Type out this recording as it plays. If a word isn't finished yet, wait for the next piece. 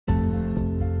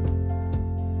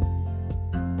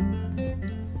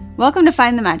Welcome to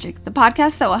Find the Magic, the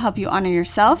podcast that will help you honor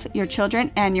yourself, your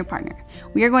children, and your partner.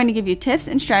 We are going to give you tips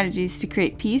and strategies to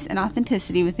create peace and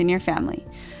authenticity within your family.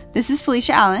 This is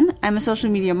Felicia Allen. I'm a social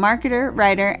media marketer,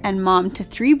 writer, and mom to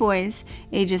 3 boys,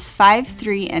 ages 5,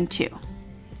 3, and 2.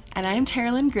 And I'm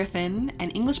Terilyn Griffin,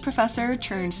 an English professor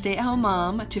turned stay-at-home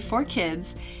mom to 4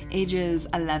 kids, ages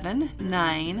 11,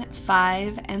 9,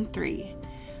 5, and 3.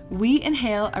 We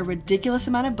inhale a ridiculous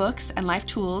amount of books and life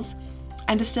tools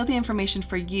and distill the information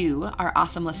for you, our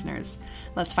awesome listeners.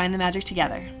 Let's find the magic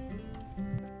together.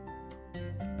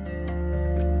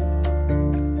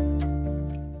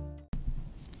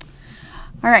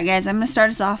 All right, guys, I'm going to start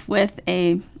us off with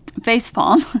a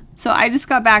facepalm. So I just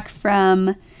got back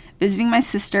from visiting my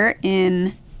sister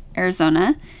in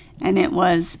Arizona, and it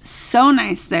was so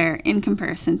nice there in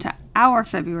comparison to our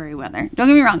February weather. Don't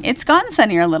get me wrong, it's gotten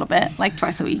sunnier a little bit, like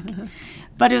twice a week,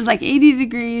 but it was like 80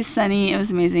 degrees, sunny. It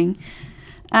was amazing.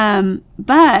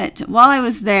 But while I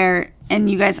was there,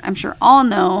 and you guys, I'm sure all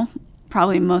know,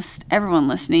 probably most everyone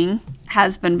listening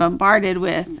has been bombarded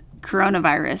with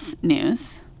coronavirus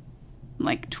news,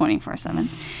 like 24/7.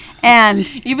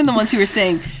 And even the ones who were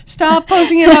saying, stop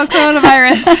posting about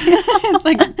coronavirus. It's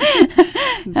like,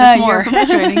 just more. You're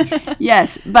perpetuating.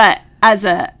 Yes, but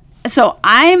so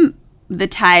I'm the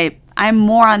type, I'm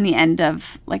more on the end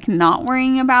of like not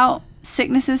worrying about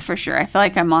sicknesses for sure. I feel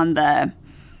like I'm on the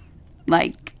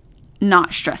like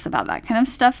not stress about that kind of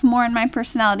stuff more in my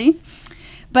personality.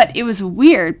 But it was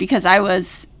weird because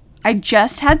I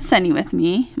just had Sunny with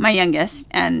me, my youngest,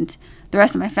 and the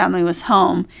rest of my family was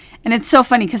home. And it's so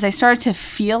funny because I started to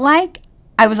feel like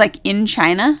I was like in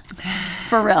China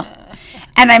for real.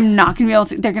 And I'm not going to be able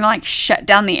to, they're going to like shut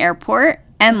down the airport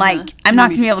and like I'm not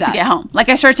going to be able to get home. Like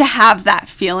I started to have that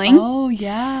feeling. Oh,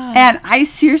 yeah. And I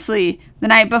seriously, the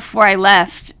night before I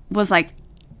left was like,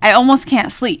 I almost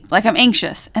can't sleep. Like I'm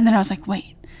anxious. And then I was like,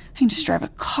 wait, I can just drive a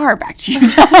car back to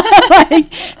Utah.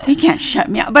 Like they can't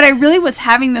shut me out. But I really was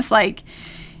having this like,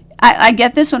 I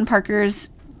get this when Parker's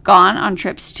gone on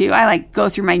trips too. I like go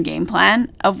through my game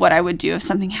plan of what I would do if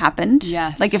something happened.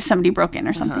 Yes. Like if somebody broke in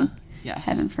or something. Yes.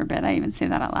 Heaven forbid I even say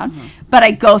that out loud. But I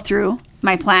go through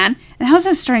my plan. And how was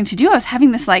I starting to do? I was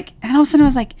having this like, and all of a sudden I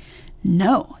was like,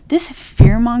 no, this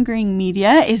fear-mongering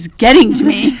media is getting to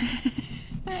me.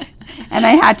 And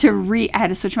I had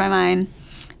to switch my mind,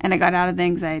 and I got out of the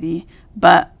anxiety.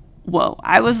 But whoa,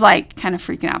 I was like kind of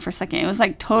freaking out for a second. It was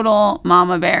like total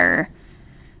mama bear.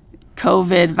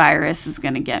 COVID virus is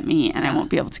going to get me, and I won't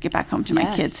be able to get back home to my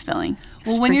kids feeling.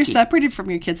 Well, when you're separated from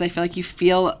your kids, I feel like you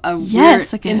feel a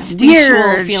weird, like instinctual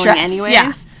weird feeling stress. anyways.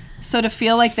 Yeah. So to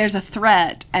feel like there's a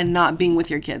threat and not being with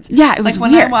your kids. Yeah, it was like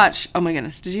when weird. I watch, oh my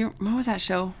goodness, what was that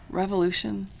show?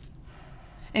 Revolution?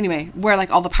 Anyway, where like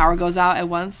all the power goes out at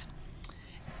once.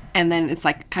 And then it's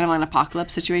like kind of an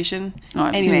apocalypse situation. Oh,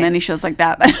 I've seen many shows like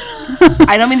that.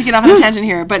 I don't mean to get off on a tangent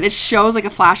here, but it shows like a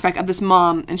flashback of this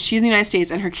mom, and she's in the United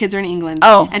States, and her kids are in England.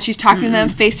 Oh. And she's talking to them,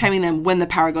 FaceTiming them when the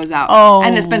power goes out. Oh.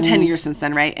 And it's been 10 years since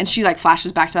then, right? And she like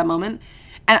flashes back to that moment.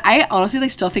 And I honestly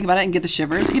like still think about it and get the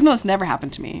shivers, even though it's never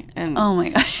happened to me. And oh my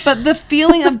gosh. But the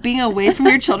feeling of being away from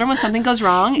your children when something goes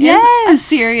wrong is a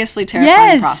seriously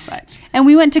terrifying prospect. And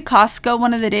we went to Costco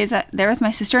one of the days there with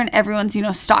my sister, and everyone's,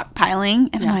 stockpiling.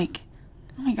 And I'm like,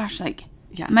 oh my gosh, like,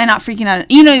 am I not freaking out?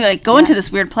 You like go into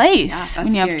this weird place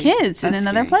when you have kids in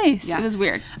another place. Yeah. It was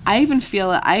weird. I even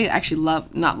feel it. I actually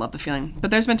not love the feeling,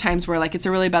 but there's been times where like it's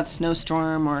a really bad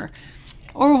snowstorm or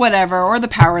whatever, or the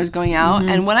power is going out.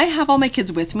 And when I have all my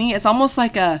kids with me, it's almost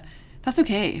like that's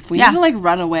okay. If we need to like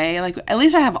run away, like at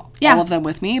least I have all of them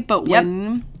with me. But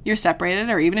when you're separated,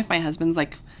 or even if my husband's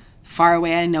like far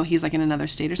away, I know he's like in another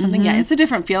state or something. Yeah, it's a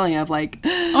different feeling of like,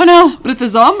 oh no. But if the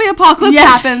zombie apocalypse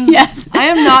happens, I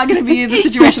am not going to be the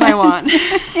situation I want.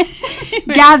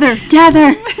 Gather.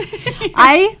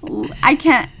 I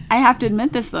can't. I have to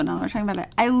admit this though. Now that we're talking about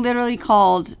it, I literally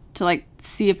called to like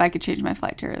see if I could change my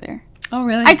flight to earlier. Oh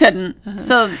really? I couldn't.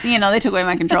 So they took away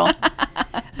my control.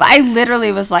 But I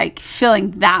literally was like feeling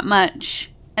that much,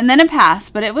 and then it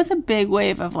passed. But it was a big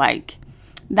wave of like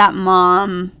that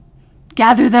mom.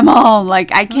 Gather them all.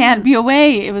 Like, I can't be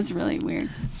away. It was really weird.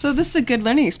 So this is a good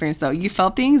learning experience, though. You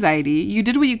felt the anxiety. You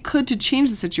did what you could to change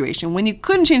the situation. When you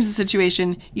couldn't change the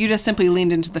situation, you just simply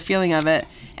leaned into the feeling of it.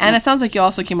 And it sounds like you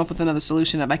also came up with another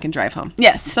solution of I can drive home.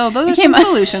 Yes. So those are some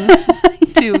solutions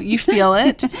to you feel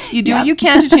it. You do what you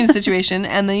can to change the situation.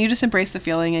 And then you just embrace the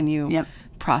feeling and you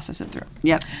process it through.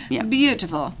 Yep.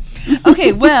 Beautiful.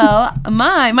 Okay, well,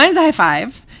 mine is a high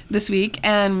five this week.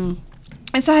 And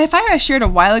it's a high five I shared a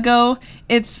while ago.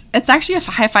 It's actually a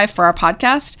high five for our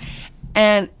podcast.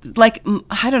 And like,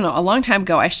 I don't know, a long time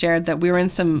ago, I shared that we were in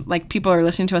some, like, people are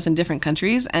listening to us in different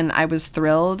countries, and I was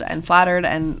thrilled and flattered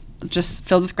and just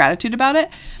filled with gratitude about it.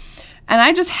 And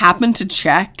I just happened to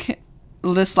check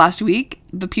this last week,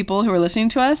 the people who are listening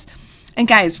to us. And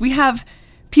guys, we have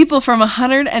people from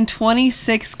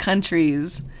 126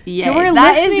 countries who are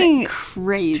listening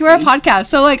crazy to our podcast.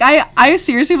 So like, I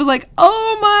seriously was like,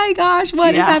 oh my gosh,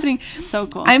 what is happening? So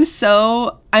cool.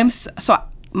 So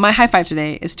my high five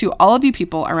today is to all of you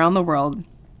people around the world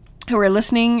who are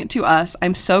listening to us.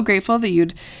 I'm so grateful that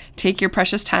you'd take your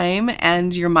precious time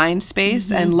and your mind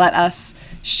space and let us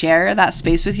share that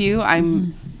space with you.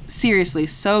 I'm seriously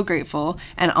so grateful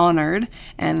and honored,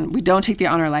 and we don't take the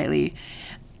honor lightly.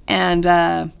 And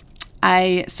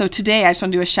so today I just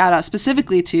want to do a shout out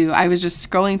specifically to, I was just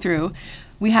scrolling through,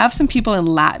 we have some people in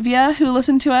Latvia who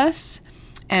listen to us,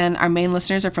 and our main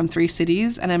listeners are from 3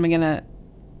 cities, and I'm going to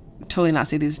totally not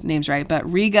say these names right, but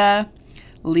Riga,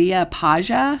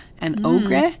 Liepaja, and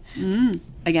Ogre.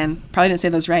 Again, probably didn't say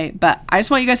those right, but I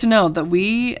just want you guys to know that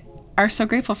we are so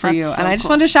grateful for you. And I just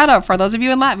wanted to shout out for those of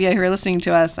you in Latvia who are listening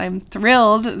to us. I'm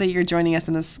thrilled that you're joining us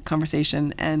in this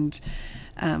conversation. And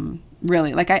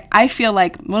really, like, I feel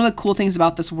like one of the cool things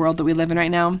about this world that we live in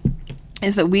right now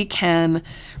is that we can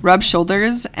rub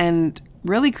shoulders and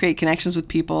really create connections with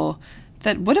people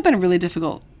that would have been really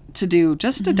difficult to do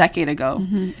just a decade ago.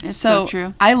 It's so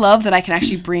true. I love that I can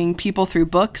actually bring people through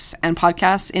books and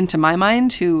podcasts into my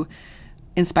mind who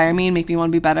inspire me and make me want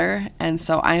to be better. And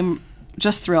so I'm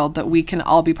just thrilled that we can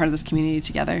all be part of this community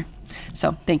together.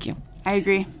 So thank you. I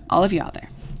agree. All of you out there.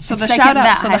 So the shout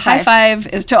out, so the high five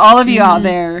is to all of you out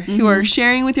there who are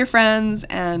sharing with your friends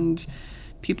and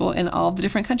people in all the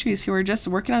different countries who are just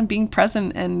working on being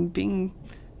present and being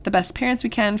the best parents we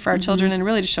can for our children, and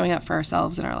really just showing up for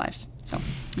ourselves in our lives. So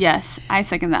yes, I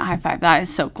second that high five. That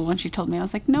is so cool. When she told me, I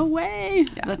was like, no way.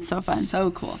 Yeah, that's so fun.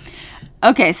 So cool.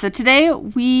 Okay, so today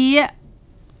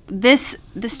this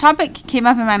topic came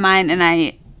up in my mind, and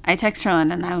I texted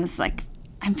Herlin, and I was like,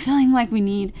 I'm feeling like we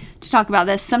need to talk about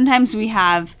this. Sometimes we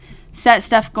have set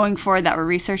stuff going forward that we're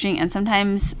researching, and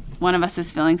sometimes one of us is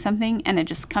feeling something and it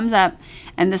just comes up.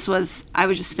 And I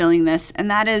was just feeling this, and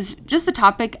that is just the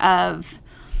topic of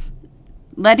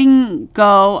letting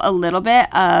go a little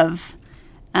bit of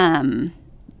the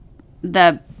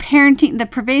parenting, the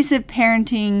pervasive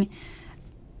parenting.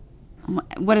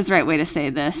 What is the right way to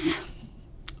say this?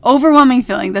 Overwhelming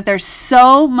feeling that there's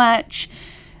so much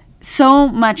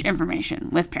information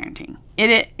with parenting.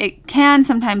 It can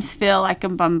sometimes feel like a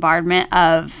bombardment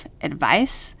of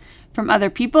advice from other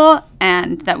people,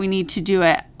 and that we need to do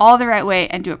it all the right way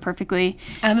and do it perfectly.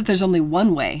 And that there's only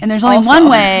one way. And there's only one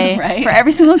way right? for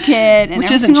every single kid and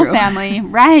every single family.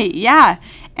 Right, yeah.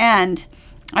 And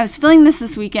I was feeling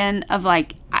this weekend of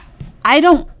like,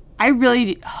 I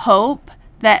really hope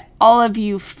that all of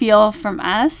you feel from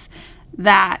us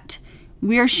that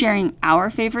we're sharing our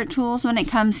favorite tools when it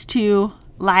comes to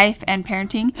life and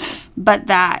parenting, but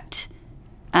that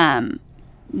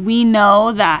we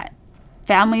know that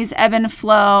families ebb and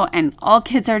flow, and all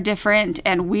kids are different,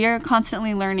 and we're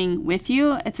constantly learning with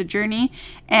you. It's a journey,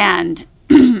 and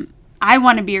I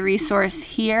want to be a resource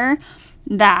here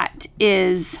that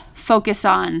is focused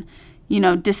on,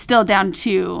 distilled down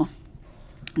to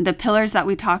the pillars that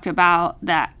we talked about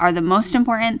that are the most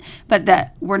important, but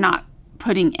that we're not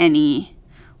putting any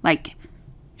like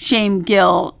shame,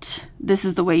 guilt, this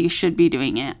is the way you should be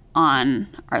doing it on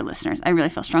our listeners. I really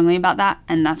feel strongly about that,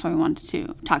 and that's why we wanted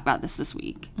to talk about this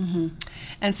week.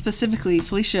 And specifically,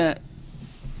 Felicia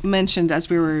mentioned as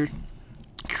we were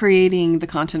creating the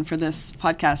content for this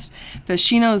podcast that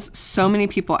she knows so many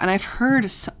people, and I've heard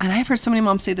so many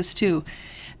moms say this too,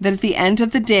 that at the end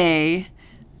of the day,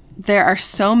 there are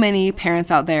so many parents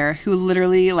out there who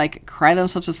literally like cry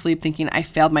themselves to sleep thinking, I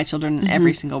failed my children in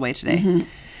every single way today.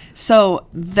 So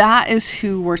that is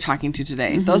who we're talking to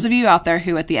today. Those of you out there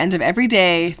who at the end of every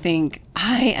day think,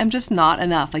 I am just not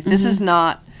enough. Like this is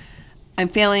not, I'm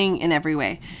failing in every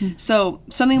way. So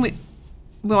something we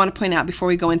want to point out before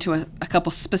we go into a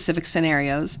couple specific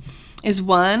scenarios is,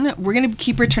 one, we're going to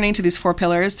keep returning to these 4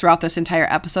 pillars throughout this entire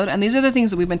episode. And these are the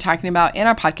things that we've been talking about in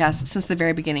our podcast since the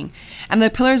very beginning. And the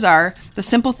pillars are the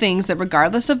simple things that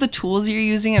regardless of the tools you're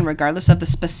using and regardless of the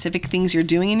specific things you're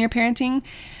doing in your parenting,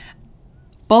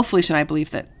 both Felicia and I believe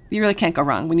that you really can't go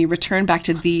wrong when you return back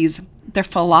to these, their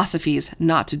philosophies,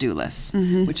 not to-do lists,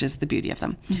 which is the beauty of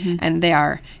them. And they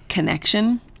are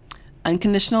connection,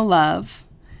 unconditional love,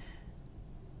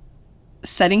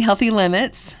 setting healthy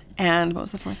limits, and what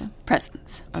was the 4th one?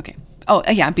 Presence. Okay. Oh,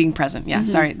 yeah, being present. Yeah,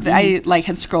 sorry. I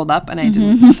had scrolled up and I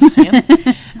didn't see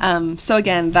it. So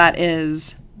again, that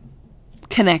is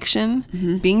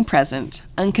connection, being present,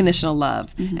 unconditional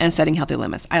love, and setting healthy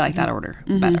limits. I like that order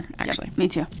better, actually. Yep, me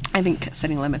too. I think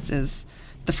setting limits is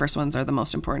the first ones are the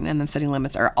most important, and then setting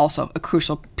limits are also a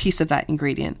crucial piece of that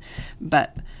ingredient.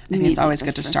 But I think it's always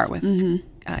good to start with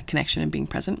connection and being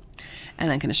present and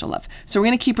unconditional love. So we're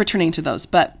going to keep returning to those.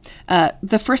 But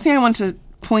the first thing I want to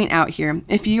point out here,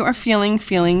 if you are feeling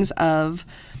feelings of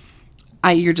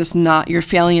you're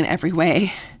failing in every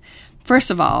way,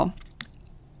 first of all,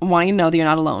 I want you to know that you're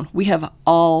not alone. We have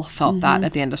all felt that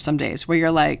at the end of some days where you're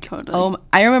like, Totally.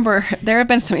 I remember there have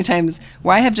been so many times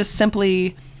where I have just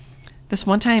simply, this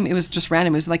one time it was just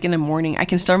random. It was like in the morning. I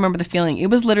can still remember the feeling. It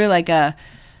was literally like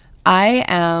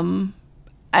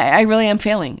I really am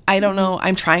failing. I don't know.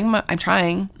 I'm trying, but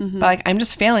like I'm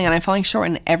just failing and I'm falling short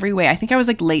in every way. I think I was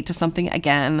like late to something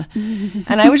again.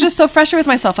 And I was just so frustrated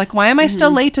with myself. Like, why am I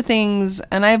still late to things?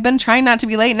 And I've been trying not to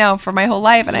be late now for my whole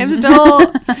life. And I'm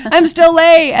still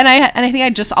late. And I think I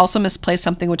just also misplaced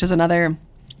something, which is another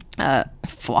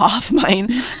flaw of mine,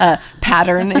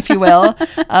 pattern, if you will,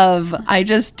 of I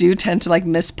just do tend to like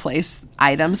misplace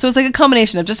items. So it's like a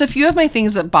combination of just a few of my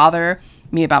things that bother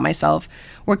me about myself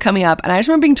were coming up. And I just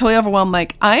remember being totally overwhelmed.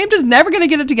 Like, I am just never going to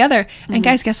get it together. And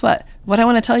guys, guess what? What I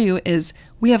want to tell you is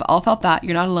we have all felt that.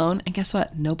 You're not alone. And guess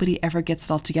what? Nobody ever gets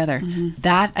it all together.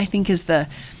 That, I think, is the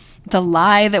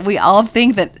lie that we all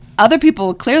think that other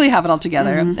people clearly have it all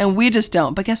together and we just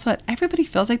don't. But guess what? Everybody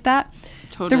feels like that.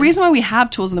 Totally. The reason why we have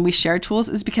tools and that we share tools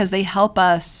is because they help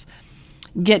us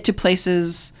get to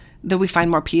places that we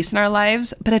find more peace in our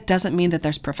lives, but it doesn't mean that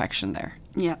there's perfection there.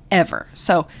 Yeah. Ever.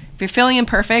 So if you're feeling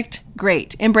imperfect,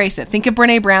 great. Embrace it. Think of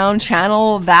Brene Brown,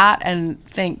 channel that, and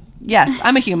think, yes,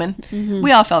 I'm a human.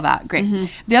 We all feel that. Great.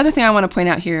 The other thing I want to point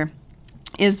out here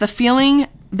is that feeling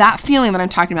that I'm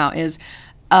talking about is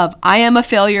of I am a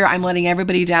failure. I'm letting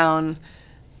everybody down.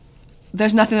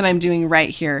 There's nothing that I'm doing right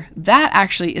here. That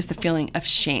actually is the feeling of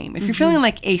shame. If you're feeling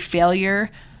like a failure,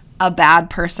 a bad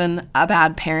person, a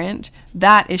bad parent,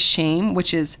 that is shame,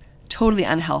 which is totally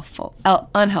unhelpful.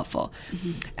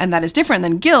 And that is different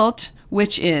than guilt,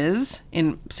 which is,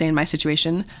 in my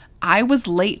situation, I was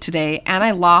late today and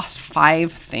I lost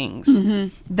 5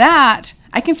 things. That,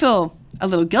 I can feel a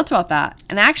little guilt about that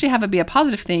and actually have it be a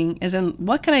positive thing, is in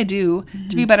what can I do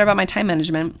to be better about my time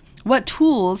management? What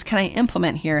tools can I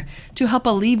implement here to help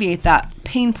alleviate that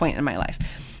pain point in my life?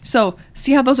 So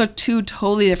see how those are 2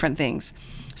 totally different things.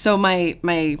 So my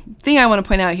thing I want to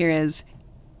point out here is,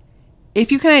 if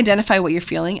you can identify what you're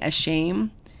feeling as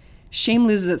shame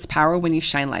loses its power when you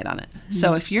shine light on it.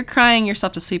 So if you're crying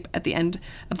yourself to sleep at the end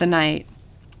of the night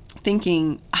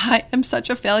thinking, I am such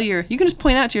a failure, you can just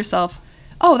point out to yourself,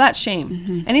 oh, that's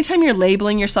shame. Anytime you're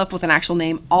labeling yourself with an actual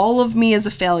name, all of me is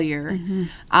a failure,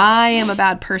 I am a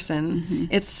bad person,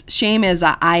 it's shame is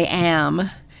a I am,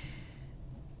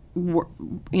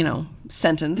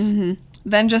 sentence.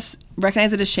 Then just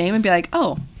recognize it as shame and be like,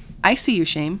 oh, I see you,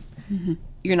 shame.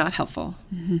 You're not helpful.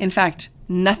 In fact,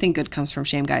 nothing good comes from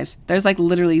shame, guys. There's like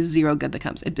literally 0 good that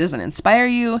comes. It doesn't inspire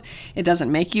you. It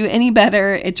doesn't make you any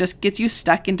better. It just gets you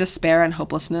stuck in despair and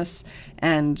hopelessness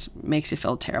and makes you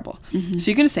feel terrible. So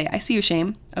you're going to say, I see you,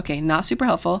 shame. Okay, not super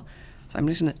helpful. So I'm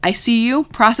just going to, I see you,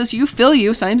 process you, feel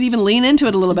you. Sometimes even lean into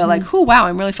it a little bit like, oh, wow,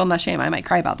 I'm really feeling that shame. I might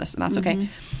cry about this, and that's okay.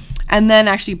 And then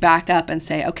actually back up and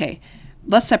say, okay,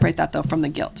 let's separate that though from the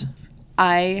guilt.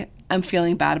 I'm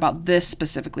feeling bad about this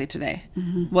specifically today.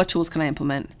 What tools can I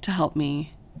implement to help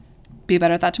me be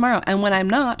better at that tomorrow? And when I'm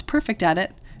not perfect at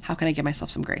it, how can I give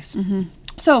myself some grace?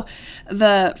 So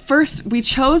we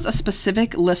chose a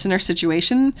specific listener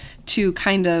situation to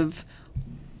kind of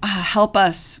help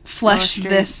us flesh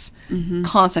this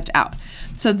concept out.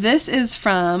 So this is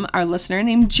from our listener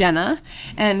named Jenna,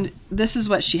 and this is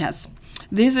what she has.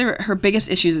 These are her biggest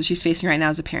issues that she's facing right now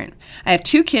as a parent. I have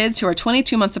 2 kids who are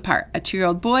 22 months apart, a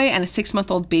 2-year-old boy and a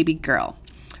 6-month-old baby girl.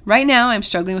 Right now, I'm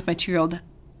struggling with my 2-year-old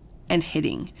and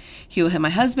hitting. He will hit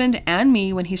my husband and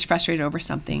me when he's frustrated over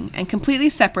something and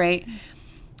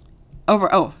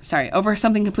over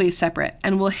something completely separate,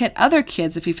 and will hit other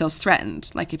kids if he feels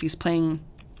threatened, like if he's playing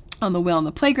on the wheel on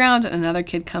the playground and another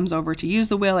kid comes over to use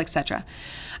the wheel, etc.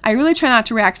 I really try not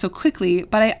to react so quickly,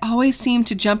 but I always seem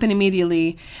to jump in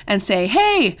immediately and say,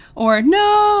 hey, or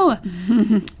no.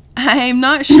 I'm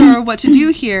not sure what to do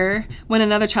here when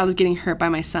another child is getting hurt by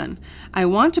my son. I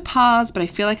want to pause, but I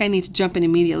feel like I need to jump in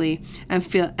immediately and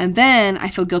then I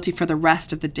feel guilty for the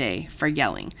rest of the day for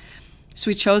yelling. So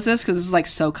we chose this because this is like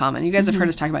so common. You guys have heard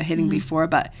us talk about hitting before,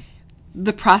 but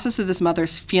the process that this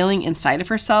mother's feeling inside of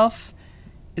herself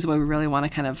is what we really want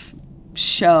to kind of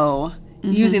show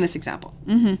using this example.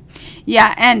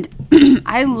 Yeah, and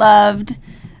I loved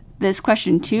this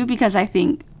question too, because I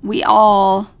think we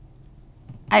all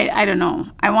I don't know.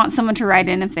 I want someone to write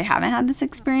in if they haven't had this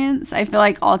experience. I feel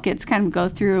like all kids kind of go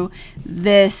through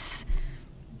this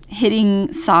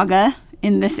hitting saga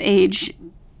in this age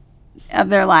of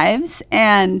their lives.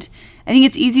 And I think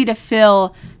it's easy to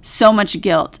feel so much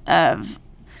guilt of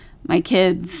my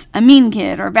kid's a mean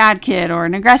kid or a bad kid or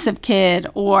an aggressive kid,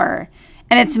 and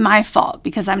it's my fault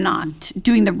because I'm not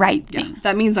doing the right thing. Yeah,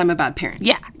 that means I'm a bad parent.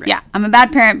 Yeah, right. Yeah. I'm a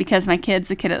bad parent because my kid's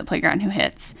the kid at the playground who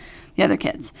hits the other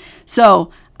kids.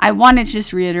 So I wanted to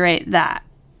just reiterate that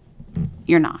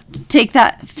you're not. Take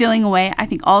that feeling away. I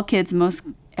think all kids,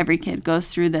 every kid goes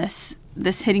through this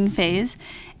hitting phase.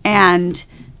 And,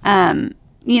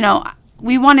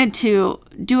 we wanted to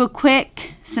do a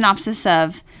quick synopsis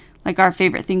of like our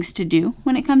favorite things to do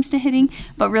when it comes to hitting.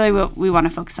 But really what we want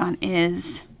to focus on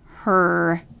is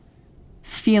her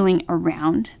feeling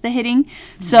around the hitting.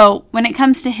 Mm-hmm. So when it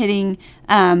comes to hitting,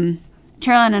 Carolyn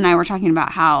and I were talking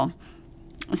about how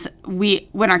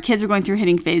when our kids are going through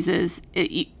hitting phases,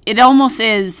 it almost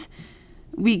is,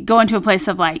 we go into a place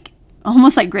of like,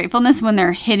 almost like gratefulness when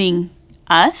they're hitting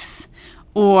us,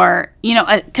 or,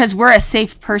 because we're a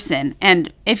safe person.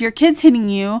 And if your kid's hitting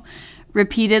you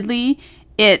repeatedly,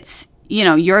 it's,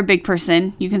 you're a big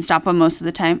person. You can stop them most of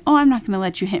the time. Oh, I'm not going to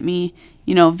let you hit me,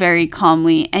 very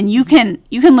calmly. And you can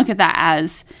look at that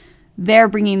as they're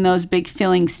bringing those big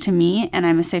feelings to me and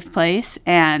I'm a safe place.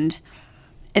 And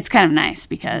it's kind of nice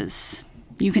because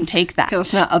you can take that. Because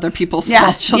it's not other people's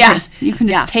small children. Yeah, you can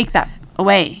just take that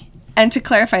away. And to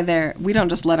clarify there, we don't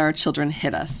just let our children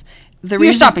hit us.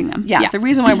 You're stopping them. Yeah, the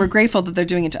reason why we're grateful that they're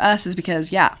doing it to us is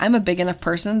because, I'm a big enough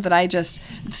person that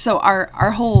so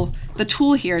the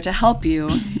tool here to help you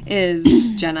is,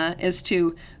 Jenna, is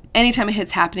to, anytime a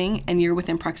hit's happening and you're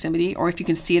within proximity, or if you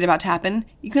can see it about to happen,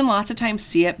 you can lots of times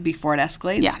see it before it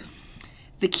escalates. Yeah.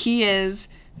 The key is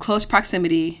close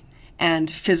proximity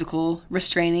and physical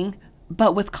restraining,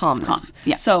 but with calmness.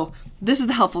 Yeah. So this is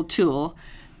the helpful tool.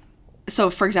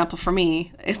 So, for example, for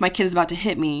me, if my kid is about to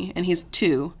hit me and he's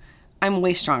 2, I'm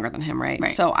way stronger than him, right?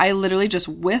 So I literally just,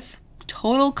 with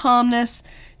total calmness,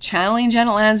 channeling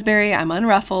Jenna Lansbury, I'm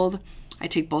unruffled. I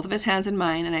take both of his hands in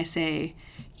mine and I say,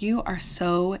 you are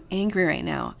so angry right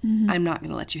now. Mm-hmm. I'm not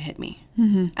going to let you hit me.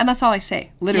 Mm-hmm. And that's all I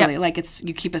say. Literally, like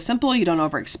you keep it simple. You don't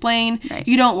over explain. Right.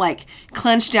 You don't like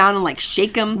clench down and like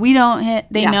shake them. We don't hit.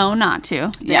 They know not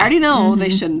to. They already know they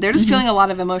shouldn't. They're just feeling a lot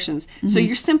of emotions.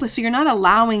 Mm-hmm. So you're not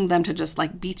allowing them to just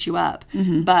like beat you up.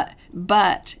 Mm-hmm.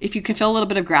 But if you can feel a little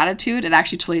bit of gratitude, it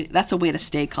actually that's a way to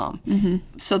stay calm.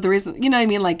 Mm-hmm. So the reason, what I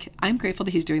mean? Like, I'm grateful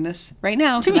that he's doing this right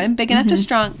now because I'm big enough to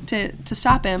stop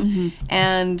him. Mm-hmm.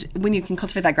 And when you can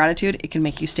cultivate that gratitude, it can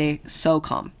make you stay so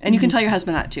calm. And you can tell your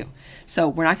husband that too. So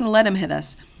we're not going to let him hit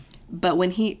us. But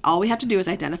when all we have to do is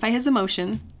identify his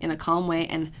emotion in a calm way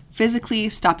and physically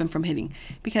stop him from hitting,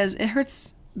 because it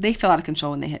hurts. They feel out of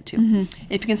control when they hit too. Mm-hmm.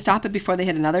 If you can stop it before they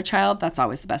hit another child, that's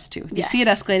always the best too. If you see it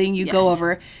escalating, you go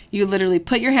over, you literally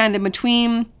put your hand in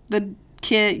between the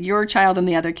kid, your child, and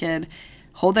the other kid,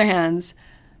 hold their hands.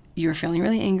 You're feeling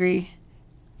really angry.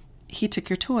 He took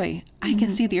your toy. I can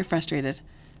see that you're frustrated.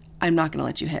 I'm not going to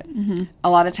let you hit. Mm-hmm. A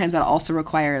lot of times that also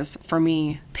requires, for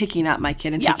me, picking up my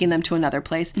kid and taking them to another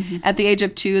place. Mm-hmm. At the age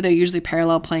of 2, they're usually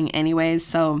parallel playing anyways.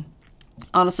 So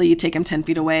honestly, you take them 10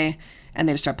 feet away and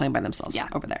they just start playing by themselves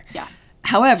over there. Yeah.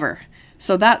 However,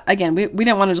 so that, again, we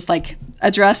didn't want to just like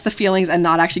address the feelings and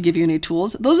not actually give you any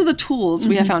tools. Those are the tools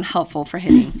we have found helpful for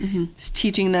hitting. Mm-hmm. Just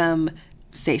teaching them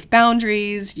safe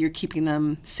boundaries. You're keeping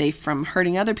them safe from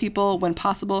hurting other people when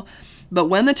possible. But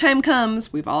when the time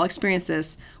comes, we've all experienced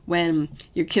this, when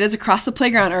your kid is across the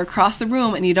playground or across the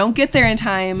room and you don't get there in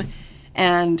time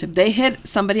and they hit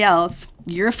somebody else,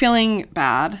 you're feeling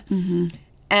bad. Mm-hmm.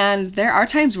 And there are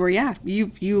times where,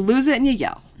 you lose it and you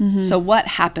yell. Mm-hmm. So what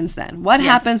happens then? What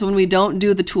happens when we don't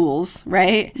do the tools,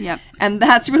 right? Yep. And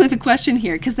that's really the question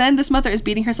here. Because then this mother is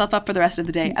beating herself up for the rest of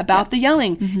the day about the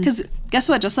yelling. Because guess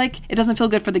what? Just like it doesn't feel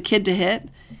good for the kid to hit,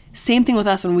 same thing with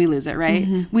us when we lose it, right?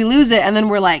 Mm-hmm. We lose it and then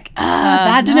we're like,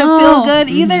 that didn't feel good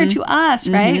either to us,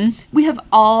 right? We have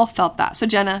all felt that. So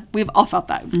Jenna, we've all felt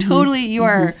that. Totally,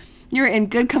 you're in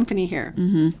good company here.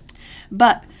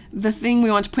 But the thing we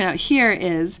want to point out here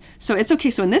is, so it's okay.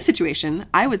 So in this situation,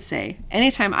 I would say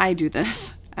anytime I do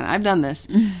this, and I've done this,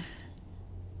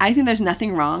 I think there's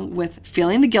nothing wrong with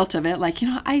feeling the guilt of it. Like,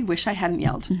 I wish I hadn't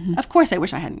yelled. Of course I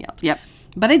wish I hadn't yelled. Yep.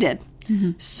 But I did.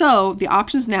 So the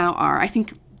options now are, I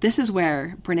think this is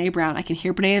where Brene Brown, I can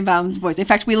hear Brene Brown's voice. In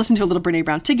fact, we listened to a little Brene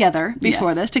Brown together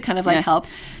before this to kind of like help.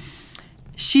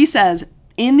 She says,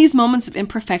 in these moments of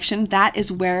imperfection, that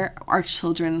is where our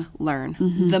children learn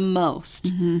the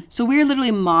most. So we're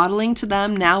literally modeling to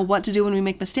them now what to do when we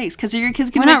make mistakes. Because your kids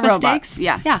going to make mistakes.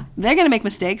 Yeah. Yeah. They're going to make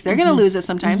mistakes. They're going to lose it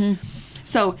sometimes.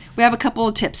 So we have a couple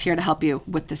of tips here to help you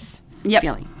with this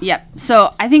feeling. Yep.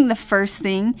 So I think the first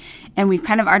thing, and we've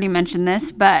kind of already mentioned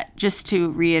this, but just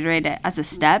to reiterate it as a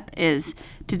step, is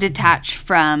to detach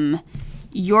from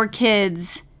your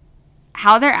kids,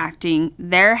 how they're acting,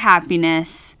 their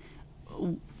happiness,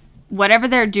 whatever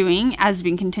they're doing as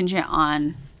being contingent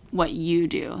on what you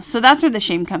do. So that's where the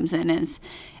shame comes in, is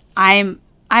I'm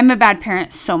a bad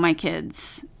parent, so my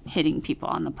kid's hitting people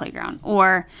on the playground,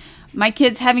 or my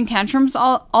kid's having tantrums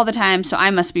all the time, so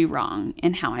I must be wrong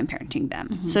in how I'm parenting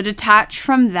them. So detach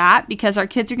from that, because our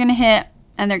kids are going to hit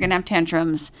and they're going to have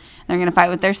tantrums and they're going to fight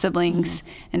with their siblings,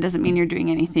 and doesn't mean you're doing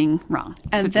anything wrong.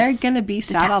 And so they're going to be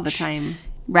sad all the time.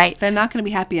 Right. They're not going to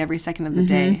be happy every second of the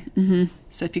day.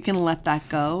 So if you can let that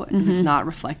go, it's not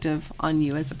reflective on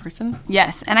you as a person.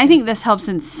 Yes. And I think this helps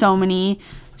in so many,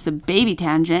 it's a baby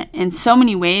tangent, in so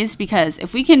many ways, because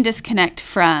if we can disconnect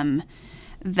from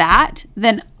that,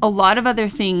 then a lot of other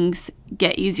things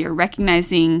get easier.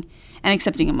 Recognizing and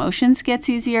accepting emotions gets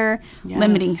easier. Yes.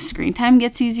 Limiting screen time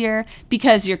gets easier,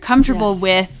 because you're comfortable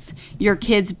with your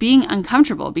kids being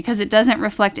uncomfortable, because it doesn't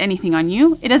reflect anything on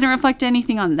you. It doesn't reflect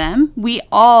anything on them. We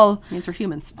all It means we're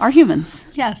humans. are humans.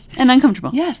 Yes. And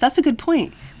uncomfortable. Yes, that's a good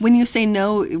point. When you say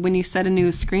no, when you set a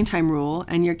new screen time rule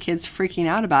and your kid's freaking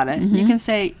out about it, you can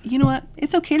say, you know what?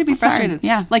 It's okay to be frustrated.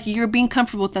 Yeah. Like, you're being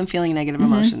comfortable with them feeling negative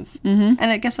emotions.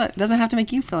 And guess what? It doesn't have to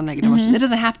make you feel negative emotions. It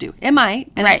doesn't have to. It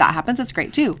might. And Right. if that happens, it's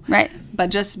great too. Right.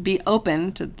 But just be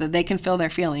open to that they can feel their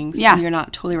feelings. Yeah. And you're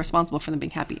not totally responsible for them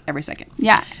being happy every second.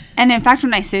 Yeah. And in fact,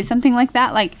 when I say something like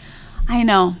that, like, I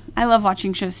know, I love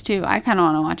watching shows too. I kind of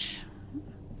want to watch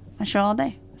a show all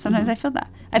day. Sometimes I feel that.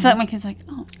 I feel like my kid's like,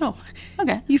 Oh,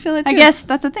 okay. you feel it too. I guess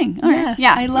that's a thing. All right. Yes,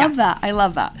 Yeah. I love that. I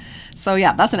love that. So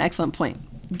yeah, that's an excellent point.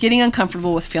 Getting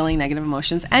uncomfortable with feeling negative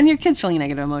emotions and your kids feeling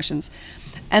negative emotions.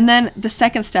 And then the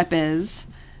second step is,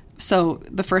 so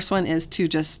the first one is to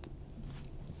just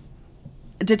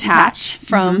detach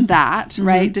from that,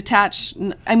 right? Detach.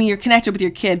 I mean, you're connected with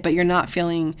your kid, but you're not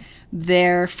feeling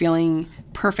their feeling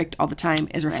perfect all the time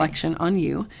is reflection on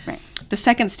you. Right. The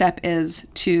second step is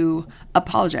to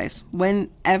apologize.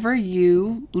 Whenever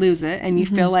you lose it and you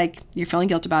feel like you're feeling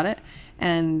guilt about it,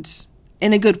 and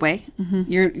in a good way,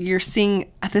 you're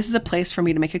seeing, this is a place for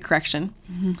me to make a correction.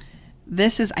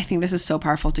 I think this is so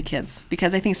powerful to kids,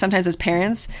 because I think sometimes as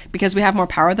parents, because we have more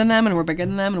power than them and we're bigger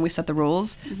than them and we set the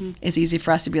rules, it's easy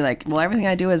for us to be like, well, everything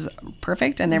I do is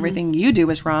perfect and everything you do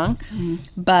is wrong.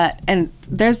 And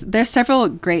there's several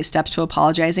great steps to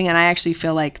apologizing, and I actually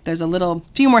feel like there's a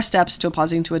few more steps to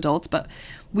apologizing to adults, but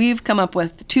we've come up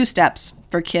with 2 steps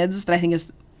for kids that I think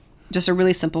is just a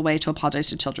really simple way to apologize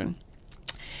to children.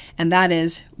 And that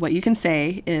is, what you can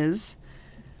say is,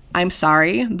 I'm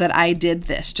sorry that I did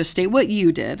this. Just state what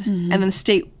you did, and then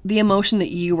state the emotion that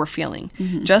you were feeling.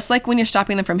 Just like when you're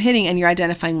stopping them from hitting and you're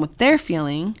identifying what they're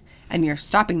feeling and you're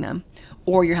stopping them,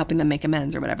 or you're helping them make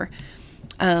amends or whatever.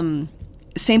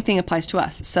 Same thing applies to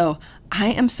us. So, I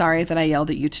am sorry that I yelled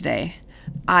at you today.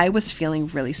 I was feeling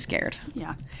really scared.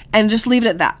 Yeah. And just leave it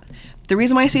at that. The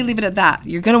reason why I say leave it at that,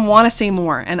 you're going to want to say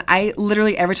more. And I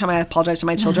literally, every time I apologize to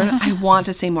my children, I want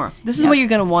to say more. This is what you're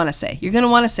going to want to say. You're going to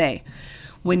want to say,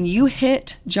 when you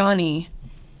hit Johnny,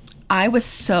 I was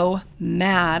so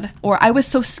mad, or I was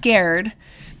so scared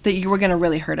that you were going to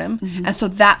really hurt him. And so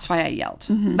that's why I yelled.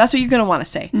 That's what you're going to want to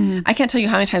say. I can't tell you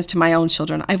how many times to my own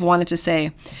children I've wanted to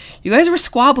say, you guys were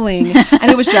squabbling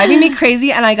and it was driving me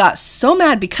crazy. And I got so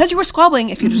mad because you were squabbling.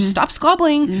 If you just stopped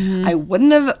squabbling, I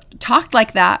wouldn't have talked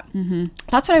like that.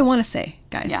 That's what I want to say,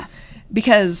 guys. Yeah.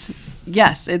 Because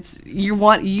yes,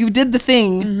 you did the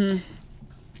thing.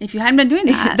 If you hadn't been doing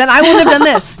that, then I wouldn't have done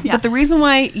this. Yeah. But the reason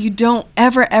why you don't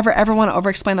ever want to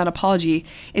over-explain that apology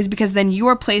is because then you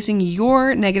are placing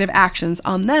your negative actions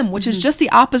on them, which is just the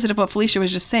opposite of what Felicia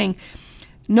was just saying.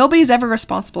 Nobody's ever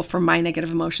responsible for my negative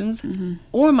emotions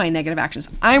or my negative actions.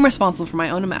 I'm responsible for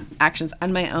my own actions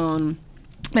and my own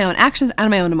actions and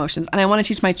my own emotions. And I want to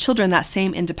teach my children that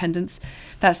same independence,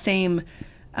 that same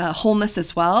wholeness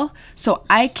as well. So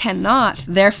I cannot,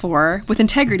 therefore, with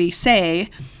integrity,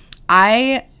 say,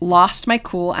 I lost my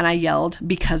cool and I yelled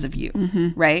because of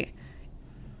you, right?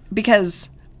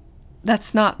 Because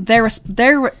that's not their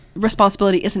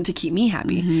responsibility isn't to keep me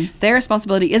happy. Their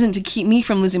responsibility isn't to keep me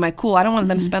from losing my cool. I don't want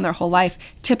them to spend their whole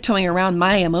life tiptoeing around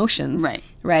my emotions.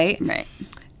 Right.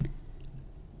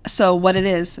 So what it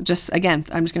is, just again,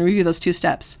 I'm just going to review those 2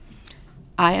 steps.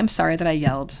 I am sorry that I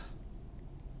yelled.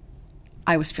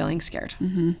 I was feeling scared.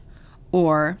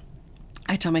 Or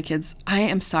I tell my kids, I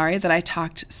am sorry that I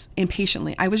talked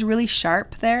impatiently. I was really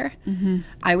sharp there.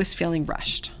 I was feeling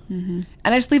rushed. And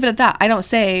I just leave it at that. I don't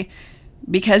say,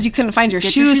 because you couldn't find your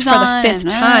shoes for the fifth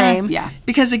time.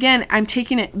 Because again, I'm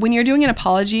taking it, when you're doing an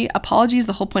apology is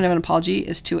the whole point of an apology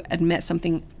is to admit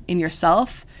something in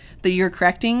yourself that you're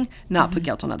correcting, not put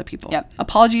guilt on other people.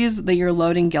 Apologies that you're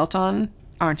loading guilt on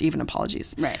aren't even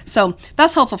apologies. Right. So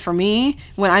that's helpful for me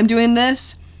when I'm doing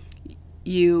this.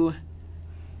 You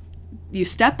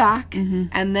step back,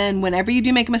 and then whenever you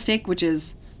do make a mistake, which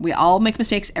is we all make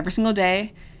mistakes every single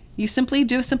day, you simply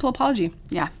do a simple apology.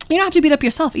 Yeah. You don't have to beat up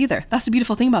yourself either. That's the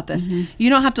beautiful thing about this. You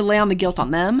don't have to lay on the guilt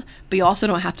on them, but you also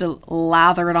don't have to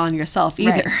lather it on yourself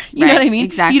either. Right. You know what I mean?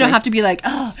 Exactly. You don't have to be like,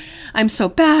 oh, I'm so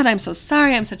bad. I'm so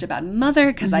sorry. I'm such a bad mother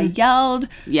because I yelled.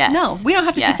 Yes. No, we don't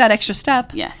have to take that extra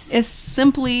step. Yes. It's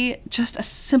simply just a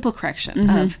simple correction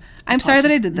of, I'm sorry that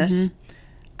I did this.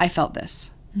 I felt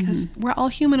this. Because we're all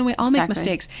human and we all make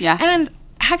mistakes. Yeah. And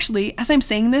actually, as I'm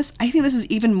saying this, I think this is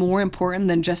even more important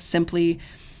than just simply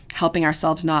helping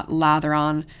ourselves not lather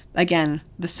on. Again,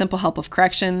 the simple help of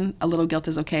correction, a little guilt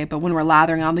is okay, but when we're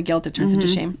lathering on the guilt, it turns into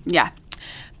shame. Yeah.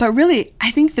 But really,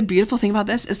 I think the beautiful thing about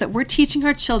this is that we're teaching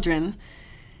our children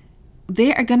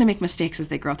they are going to make mistakes as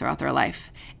they grow throughout their life.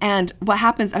 And what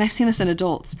happens, and I've seen this in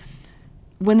adults,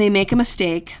 when they make a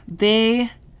mistake,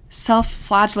 they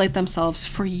self-flagellate themselves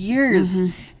for years.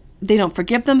 They don't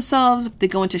forgive themselves. They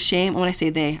go into shame. And when I say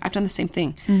they, I've done the same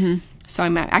thing. So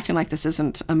I'm acting like this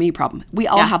isn't a me problem. We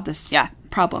all have this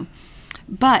problem.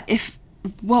 But if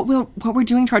what we're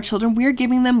doing to our children, we're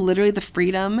giving them literally the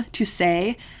freedom to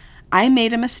say, I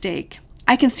made a mistake.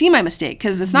 I can see my mistake,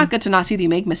 because it's not good to not see that you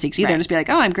make mistakes either. Just be like,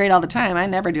 oh, I'm great all the time. I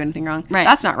never do anything wrong.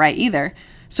 That's not right either.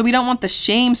 So we don't want the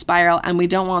shame spiral, and we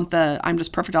don't want the I'm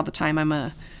just perfect all the time. I'm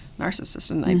a narcissist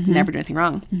and I never do anything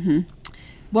wrong.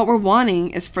 What we're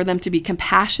wanting is for them to be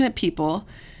compassionate people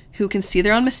who can see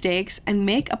their own mistakes and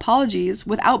make apologies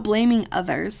without blaming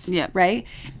others, right?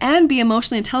 And be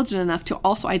emotionally intelligent enough to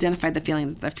also identify the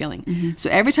feelings that they're feeling. So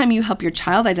every time you help your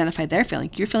child identify their feeling,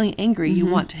 you're feeling angry, you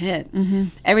want to hit.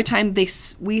 Every time they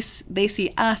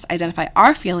see us identify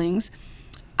our feelings,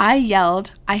 I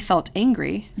yelled, I felt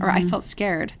angry, or I felt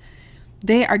scared.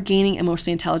 They are gaining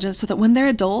emotional intelligence so that when they're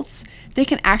adults, they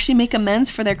can actually make amends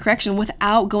for their correction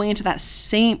without going into that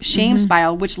same shame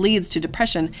spiral, which leads to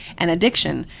depression and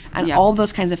addiction and all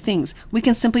those kinds of things. We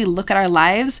can simply look at our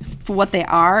lives for what they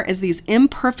are, as these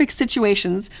imperfect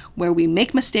situations where we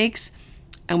make mistakes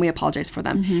and we apologize for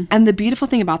them. And the beautiful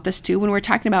thing about this too, when we're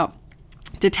talking about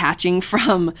detaching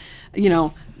from,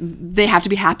 they have to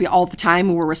be happy all the time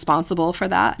and we're responsible for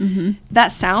that.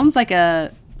 That sounds like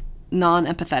a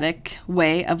non-empathetic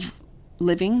way of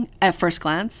living at first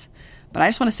glance, but I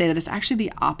just want to say that it's actually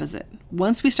the opposite.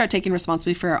 Once we start taking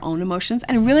responsibility for our own emotions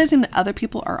and realizing that other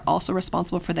people are also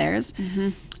responsible for theirs,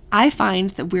 I find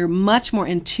that we're much more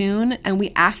in tune and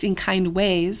we act in kind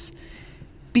ways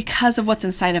because of what's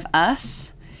inside of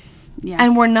us.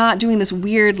 And we're not doing this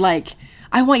weird, like,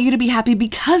 I want you to be happy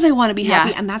because I want to be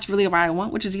happy, and that's really what I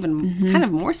want, which is even kind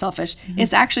of more selfish.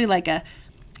 It's actually like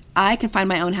I can find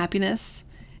my own happiness,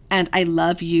 and I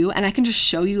love you, and I can just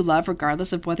show you love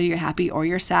regardless of whether you're happy or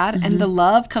you're sad. And the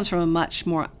love comes from a much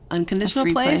more unconditional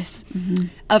place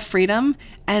of freedom,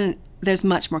 and there's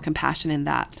much more compassion in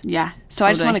that. So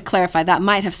I just want to clarify, that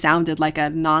might have sounded like a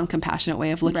non-compassionate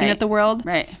way of looking at the world,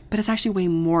 but it's actually way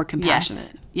more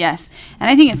compassionate. Yes. And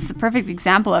I think it's the perfect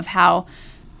example of how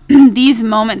these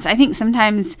moments, I think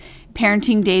sometimes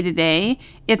parenting day to day,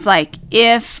 it's like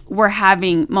if we're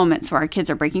having moments where our kids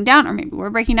are breaking down, or maybe we're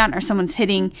breaking down, or someone's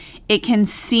hitting, it can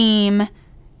seem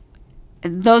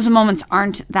those moments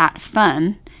aren't that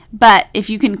fun. But if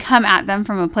you can come at them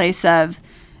from a place of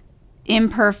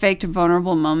imperfect,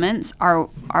 vulnerable moments are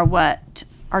what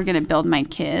are going to build my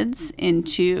kids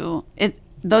into it.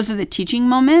 Those are the teaching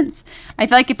moments. I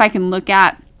feel like if I can look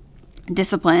at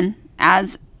discipline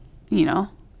as,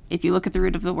 if you look at the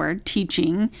root of the word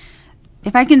teaching,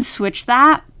 if I can switch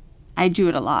that, I do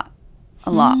it a lot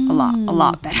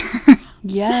better.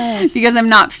 Yes. Because I'm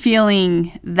not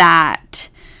feeling that,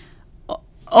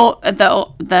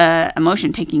 the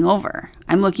emotion taking over.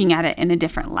 I'm looking at it in a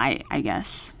different light, I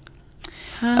guess.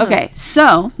 Okay,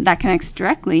 so that connects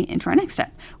directly into our next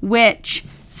step, which,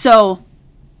 so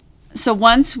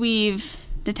once we've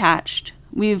detached,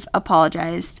 we've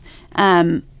apologized,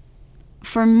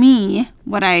 for me,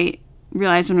 what I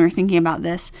realized when we were thinking about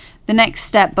this, the next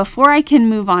step before I can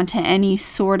move on to any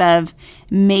sort of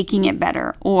making it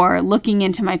better or looking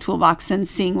into my toolbox and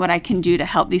seeing what I can do to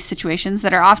help these situations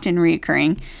that are often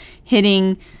reoccurring,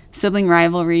 hitting, sibling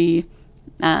rivalry,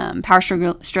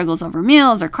 struggles over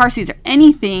meals or car seats or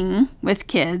anything with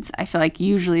kids, I feel like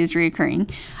usually is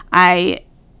reoccurring. I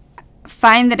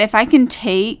find that if I can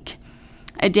take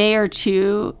a day or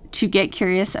two to get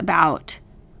curious about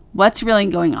what's really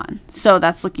going on. So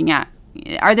that's looking at,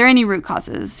 are there any root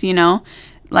causes,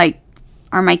 like,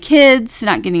 are my kids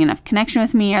not getting enough connection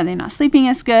with me? Are they not sleeping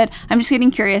as good? I'm just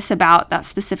getting curious about that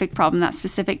specific problem, that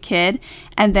specific kid,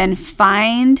 and then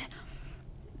find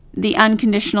the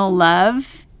unconditional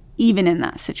love even in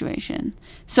that situation.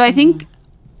 So I think,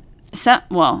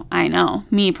 I know,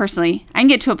 me personally, I can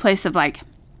get to a place of like,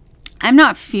 I'm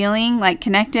not feeling like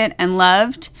connected and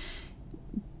loved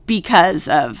because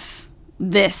of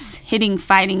this hitting,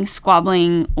 fighting,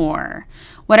 squabbling, or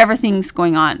whatever thing's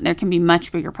going on. There can be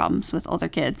much bigger problems with older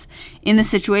kids in the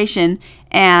situation.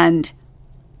 And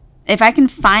if I can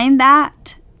find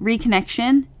that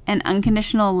reconnection and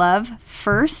unconditional love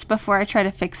first before I try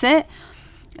to fix it,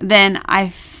 then I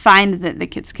find that the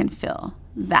kids can feel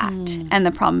that. And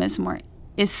the problem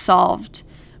is solved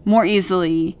more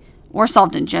easily, or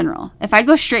solved in general. If I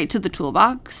go straight to the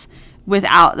toolbox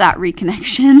without that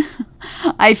reconnection,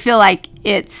 I feel like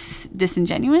it's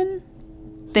disingenuous.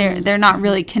 They're not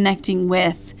really connecting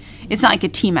with, it's not like a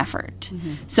team effort.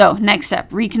 So next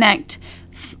step, reconnect,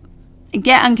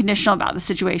 get unconditional about the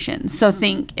situation. So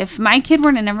think, if my kid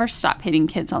were to never stop hitting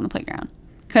kids on the playground,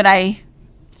 could I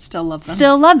still love them?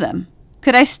 Still love them?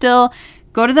 Could I still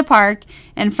go to the park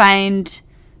and find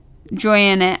joy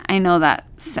in it? I know that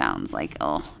sounds like,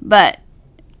 but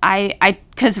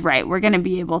because we're going to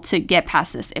be able to get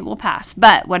past this. It will pass.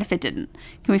 But what if it didn't?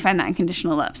 Can we find that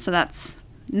unconditional love? So that's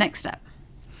next step.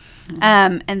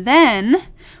 And then we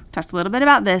talked a little bit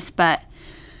about this, but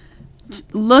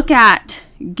look at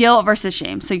guilt versus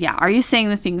shame. So yeah, are you saying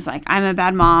the things like, I'm a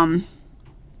bad mom,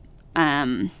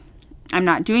 I'm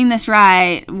not doing this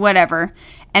right, whatever,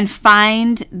 and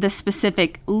find the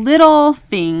specific little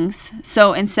things.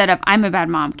 So instead of I'm a bad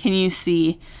mom, can you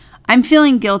see I'm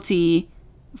feeling guilty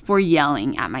for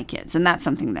yelling at my kids, and that's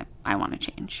something that I want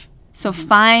to change. So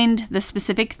find the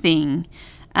specific thing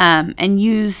and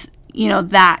use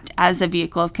that as a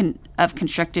vehicle of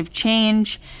constructive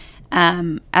change,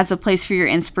 as a place for your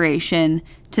inspiration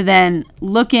to then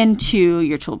look into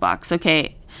your toolbox.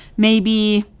 Okay,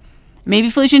 maybe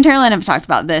Felicia and Tara Lynn have talked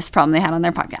about this problem they had on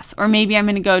their podcast. Or maybe I'm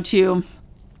going to go to,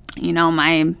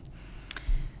 my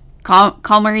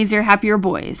Calmer, Easier, Happier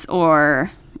Boys,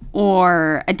 or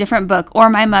a different book, or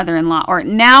my mother-in-law. Or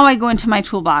now I go into my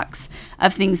toolbox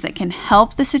of things that can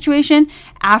help the situation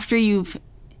after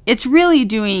it's really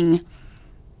doing,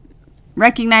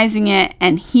 recognizing it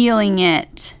and healing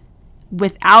it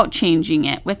without changing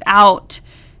it, without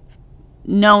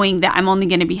knowing that I'm only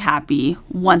going to be happy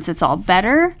once it's all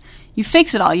better. You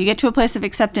fix it all. You get to a place of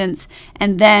acceptance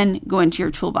and then go into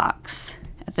your toolbox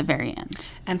at the very end.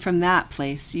 And from that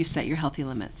place, you set your healthy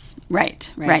limits. Right.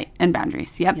 And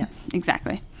boundaries. Yep,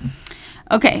 exactly.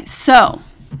 Okay, so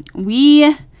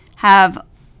we know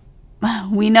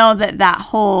that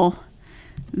whole,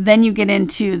 then you get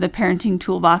into the parenting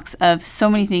toolbox of so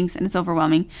many things and it's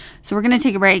overwhelming. So we're going to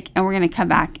take a break and we're going to come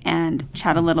back and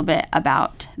chat a little bit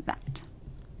about that.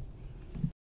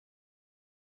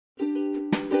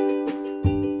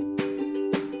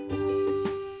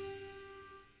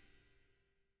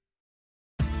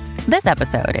 This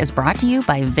episode is brought to you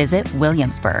by Visit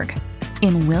Williamsburg.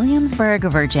 In Williamsburg,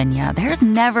 Virginia, there's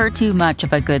never too much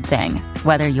of a good thing.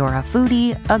 Whether you're a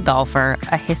foodie, a golfer,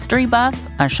 a history buff,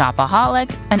 a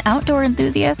shopaholic, an outdoor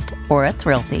enthusiast, or a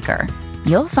thrill seeker,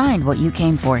 you'll find what you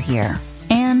came for here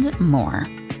and more.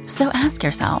 So ask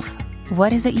yourself,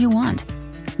 what is it you want?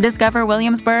 Discover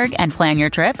Williamsburg and plan your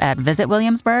trip at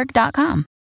visitwilliamsburg.com.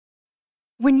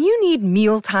 When you need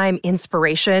mealtime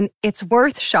inspiration, it's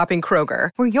worth shopping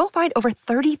Kroger, where you'll find over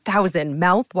 30,000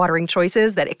 mouth-watering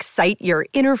choices that excite your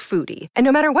inner foodie. And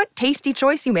no matter what tasty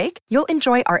choice you make, you'll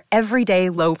enjoy our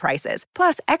everyday low prices,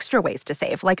 plus extra ways to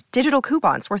save, like digital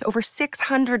coupons worth over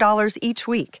 $600 each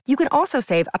week. You can also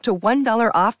save up to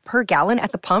 $1 off per gallon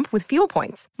at the pump with fuel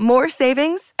points. More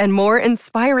savings and more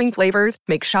inspiring flavors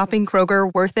make shopping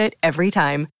Kroger worth it every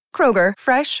time. Kroger,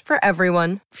 fresh for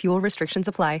everyone. Fuel restrictions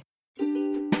apply.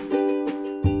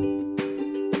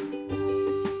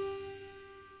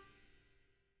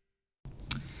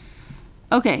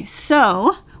 Okay,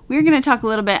 so we're going to talk a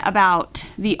little bit about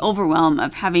the overwhelm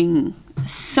of having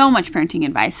so much parenting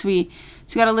advice. We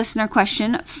got a listener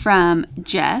question from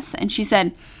Jess, and she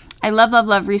said, I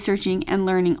love researching and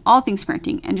learning all things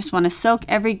parenting and just want to soak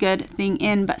every good thing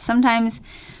in, but sometimes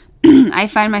I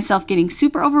find myself getting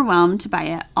super overwhelmed by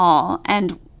it all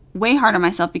and way hard on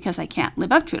myself because I can't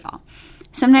live up to it all.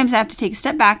 Sometimes I have to take a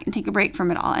step back and take a break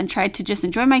from it all and try to just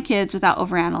enjoy my kids without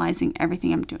overanalyzing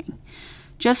everything I'm doing.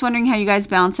 Just wondering how you guys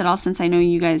balance it all, since I know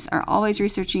you guys are always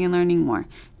researching and learning more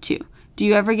too. Do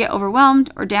you ever get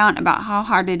overwhelmed or down about how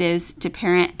hard it is to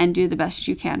parent and do the best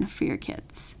you can for your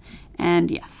kids? And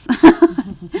yes.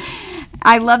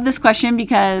 I love this question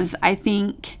because I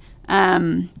think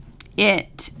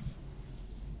it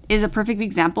is a perfect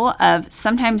example of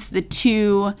sometimes the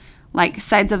two like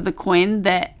sides of the coin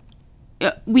that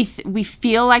we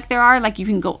feel like there are. Like you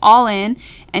can go all in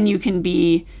and you can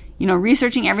be,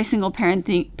 researching every single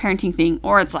parenting thing,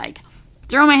 or it's like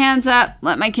throw my hands up,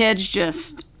 let my kids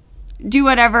just do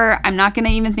whatever. I'm not going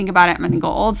to even think about it. I'm going to go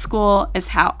old school is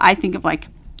how I think of like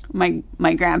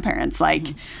my grandparents,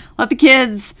 like let the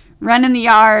kids run in the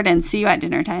yard and see you at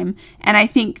dinner time. And I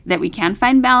think that we can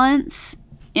find balance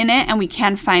in it, and we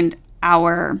can find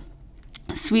our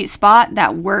sweet spot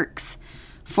that works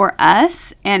for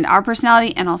us and our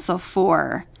personality and also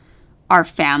for our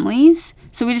families.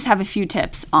 So we just have a few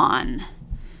tips on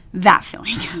that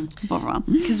feeling of overwhelm.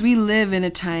 Because we live in a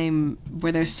time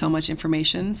where there's so much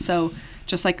information. So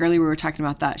just like earlier we were talking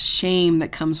about that shame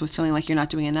that comes with feeling like you're not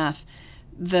doing enough.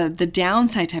 The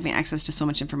downside to having access to so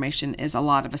much information is a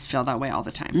lot of us feel that way all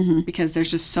the time because there's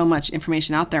just so much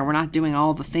information out there. We're not doing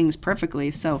all the things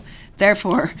perfectly. So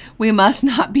therefore, we must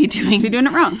not be doing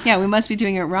it wrong. Yeah, we must be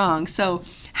doing it wrong. So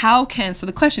so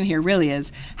the question here really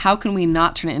is, how can we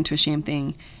not turn it into a shame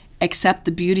thing? Accept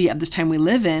the beauty of this time we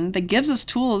live in that gives us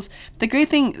tools. The great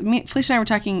thing, Felicia and I were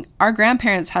talking, our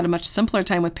grandparents had a much simpler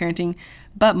time with parenting,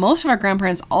 but most of our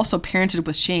grandparents also parented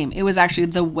with shame. It was actually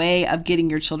the way of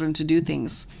getting your children to do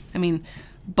things. I mean,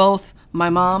 both my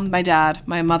mom, my dad,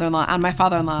 my mother-in-law, and my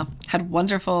father-in-law had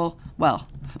wonderful,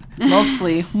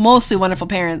 mostly wonderful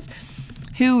parents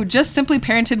who just simply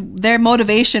parented. Their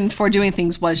motivation for doing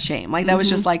things was shame. Like that was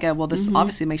just like this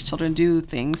obviously makes children do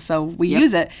things, so we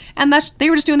use it. And they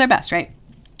were just doing their best, right?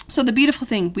 So the beautiful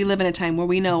thing, we live in a time where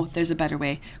we know there's a better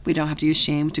way. We don't have to use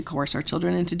shame to coerce our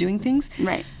children into doing things.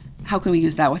 Right. How can we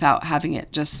use that without having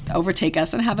it just overtake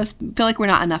us and have us feel like we're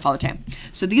not enough all the time?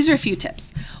 So these are a few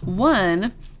tips.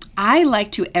 One, I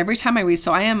like to, every time I read,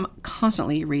 so I am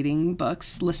constantly reading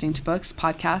books, listening to books,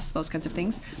 podcasts, those kinds of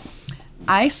things.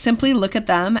 I simply look at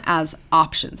them as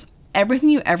options. Everything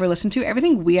you ever listen to,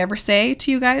 everything we ever say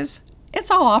to you guys, it's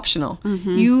all optional.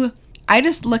 I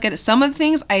just look at it. Some of the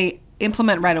things I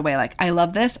implement right away. Like, I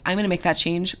love this. I'm going to make that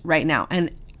change right now.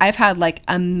 And I've had like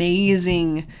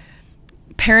amazing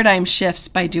paradigm shifts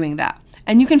by doing that.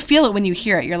 And you can feel it when you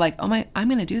hear it. You're like, I'm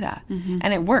going to do that.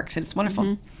 And it works and it's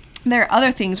wonderful. There are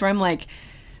other things where I'm like,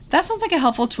 that sounds like a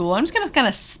helpful tool. I'm just going to kind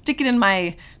of stick it in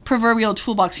my proverbial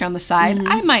toolbox here on the side.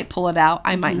 I might pull it out.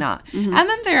 I might not. And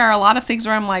then there are a lot of things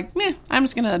where I'm like, I'm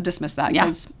just going to dismiss that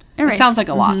because it sounds like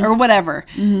a lot or whatever.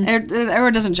 Or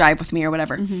it doesn't jive with me or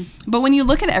whatever. But when you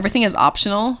look at everything as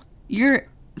optional, your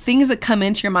things that come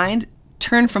into your mind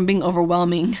turn from being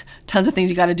overwhelming, tons of things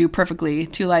you got to do perfectly,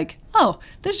 to like,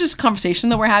 this is just a conversation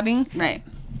that we're having. Right.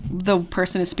 The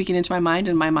person is speaking into my mind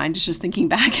and my mind is just thinking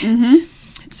back.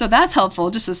 So that's helpful,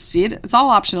 just to see it. It's all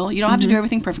optional. You don't have to do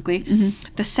everything perfectly.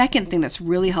 The second thing that's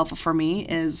really helpful for me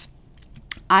is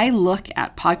I look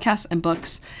at podcasts and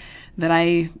books that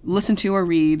I listen to or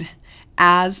read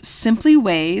as simply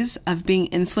ways of being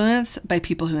influenced by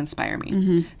people who inspire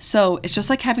me. So it's just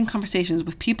like having conversations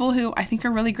with people who I think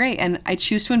are really great, and I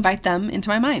choose to invite them into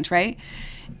my mind, right?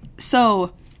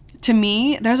 So to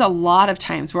me, there's a lot of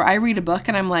times where I read a book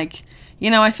and I'm like,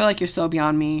 I feel like you're so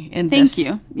beyond me in this. Thank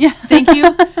you. Yeah. Thank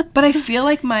you. But I feel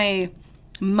like my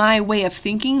way of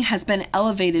thinking has been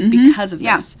elevated because of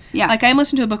this. Yeah. Like I'm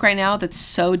listening to a book right now that's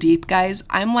so deep, guys.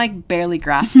 I'm like barely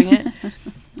grasping it.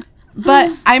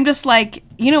 But I'm just like,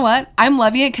 you know what? I'm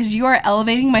loving it because you are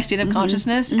elevating my state of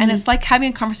consciousness. And it's like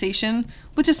having a conversation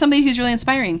with just somebody who's really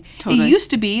inspiring. Totally. It used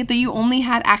to be that you only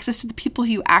had access to the people who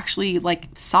you actually like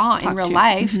saw in real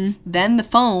life. Then the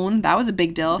phone, that was a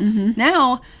big deal.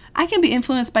 Now I can be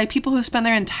influenced by people who spend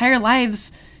their entire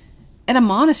lives at a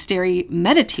monastery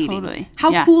meditating. Totally.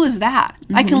 How cool is that?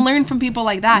 I can learn from people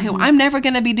like that who I'm never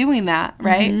going to be doing that,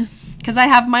 right? Because I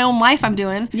have my own life I'm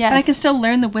doing, but I can still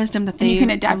learn the wisdom that they you can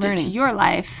adapt it to your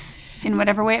life in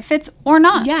whatever way it fits or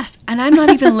not. Yes, and I'm not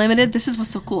even limited. This is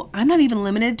what's so cool. I'm not even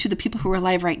limited to the people who are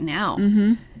alive right now. I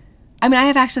mean, I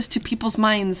have access to people's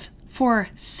minds for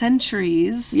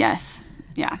centuries. Yes.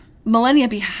 Yeah. Millennia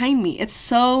behind me. It's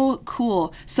so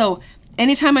cool. So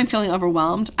anytime I'm feeling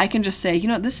overwhelmed, I can just say,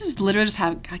 this is literally just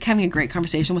having a great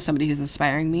conversation with somebody who's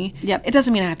inspiring me. Yep. It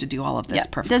doesn't mean I have to do all of this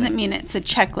perfectly. It doesn't mean it's a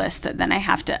checklist that then I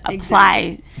have to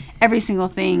apply every single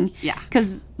thing. Yeah.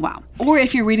 Because, wow. Or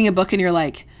if you're reading a book and you're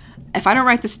like, if I don't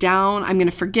write this down, I'm going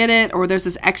to forget it, or there's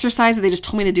this exercise that they just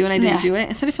told me to do and I didn't do it.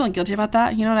 Instead of feeling guilty about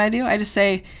that, you know what I do? I just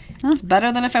say, it's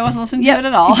better than if I wasn't listening to it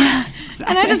at all. Exactly.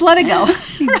 And I just let it go.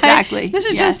 Exactly. Right? This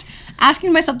is just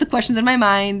asking myself the questions in my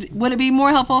mind. Would it be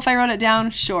more helpful if I wrote it down?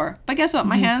 Sure. But guess what?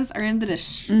 My hands are in the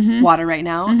dish water right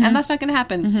now, and that's not going to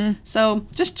happen. So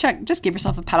just give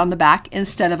yourself a pat on the back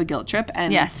instead of a guilt trip,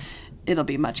 and it'll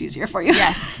be much easier for you.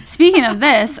 Yes. Speaking of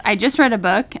this, I just read a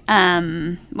book.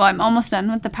 I'm almost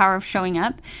done with The Power of Showing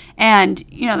Up. And,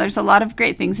 there's a lot of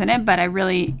great things in it, but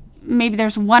maybe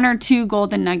there's one or two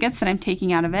golden nuggets that I'm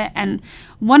taking out of it. And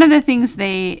one of the things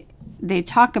they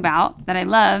talk about that I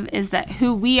love is that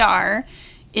who we are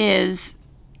is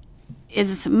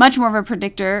much more of a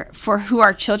predictor for who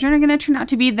our children are going to turn out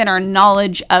to be than our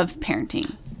knowledge of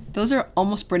parenting. Those are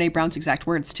almost Brene Brown's exact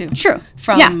words, too. True.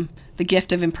 From The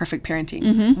Gift of Imperfect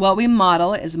Parenting. What we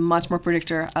model is much more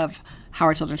predictor of how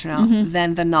our children turn out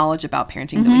than the knowledge about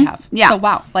parenting that we have. Yeah. So,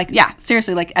 wow.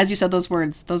 Seriously, as you said those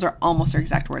words, those are almost her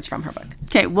exact words from her book.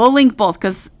 Okay, we'll link both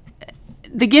because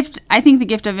I think The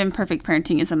Gift of Imperfect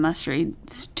Parenting is a must read.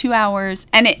 It's 2 hours,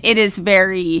 and it's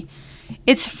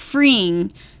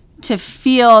freeing to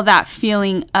feel that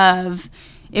feeling of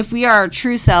if we are our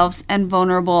true selves and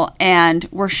vulnerable and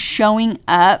we're showing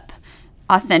up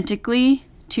authentically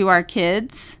to our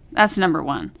kids, that's number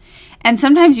one. And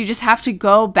sometimes you just have to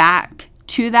go back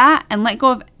to that and let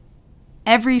go of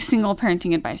every single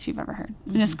parenting advice you've ever heard.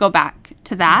 And just go back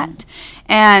to that.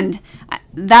 And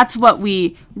that's what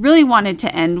we really wanted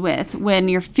to end with. When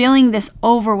you're feeling this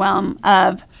overwhelm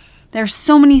of there's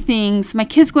so many things, my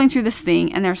kid's going through this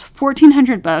thing, and there's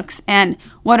 1,400 books, and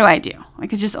what do I do?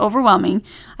 It's just overwhelming.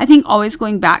 I think always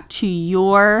going back to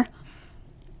your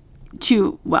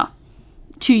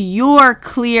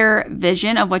clear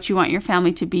vision of what you want your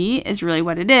family to be is really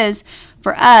what it is.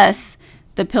 For us,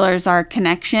 the pillars are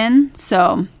connection.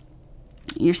 So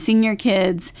you're seeing your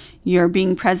kids, you're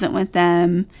being present with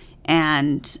them,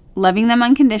 and loving them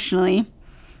unconditionally.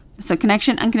 So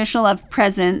connection, unconditional love,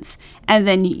 presence, and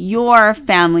then your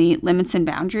family limits and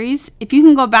boundaries. If you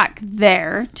can go back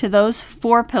there to those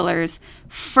 4 pillars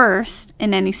first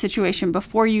in any situation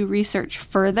before you research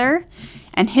further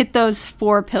and hit those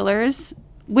 4 pillars,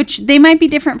 which they might be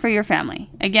different for your family.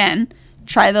 Again,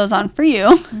 try those on for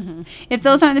you. If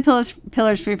those aren't the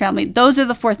pillars for your family, those are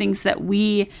the 4 things that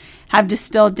we have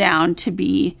distilled down to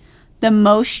be the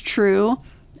most true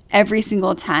every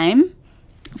single time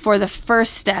for the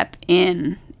first step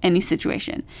in any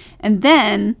situation. And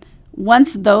then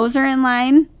once those are in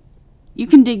line, you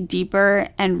can dig deeper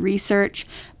and research.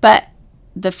 But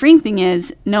the freeing thing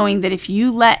is knowing that if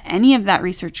you let any of that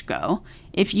research go,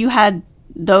 if you had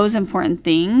those important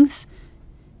things,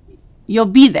 you'll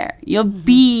be there. You'll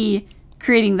be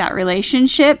creating that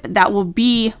relationship that will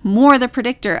be more the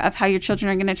predictor of how your children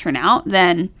are going to turn out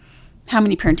than how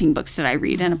many parenting books did I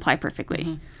read and apply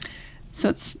perfectly. So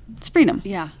it's freedom.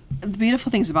 Yeah. The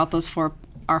beautiful things about those 4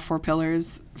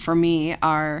 pillars for me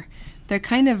are they're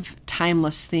kind of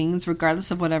timeless things regardless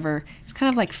of whatever. It's kind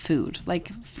of like food.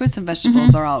 Like fruits and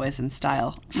vegetables are always in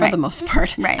style for the most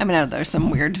part. Right. I know there's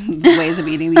some weird ways of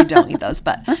eating that you don't eat those,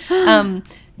 but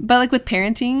like with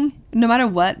parenting, no matter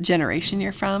what generation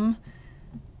you're from,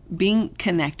 being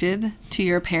connected to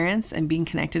your parents and being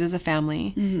connected as a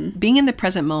family, being in the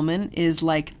present moment is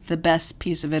like the best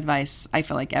piece of advice I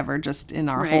feel like ever just in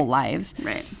our whole lives.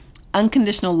 Right.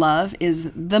 Unconditional love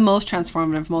is the most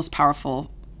transformative, most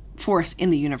powerful force in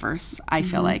the universe, I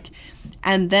feel like.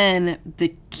 And then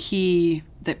the key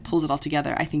that pulls it all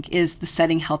together, I think, is the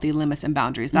setting healthy limits and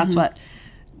boundaries. That's what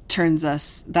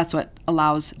that's what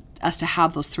allows us to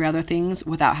have those 3 other things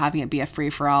without having it be a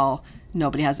free-for-all.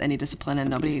 Nobody has any discipline and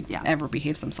nobody ever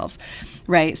behaves themselves,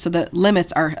 right? So the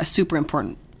limits are a super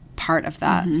important part of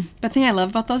that. But the thing I love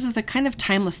about those is they're kind of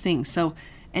timeless things. So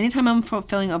anytime I'm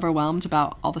feeling overwhelmed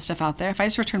about all the stuff out there, if I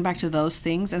just return back to those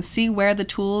things and see where the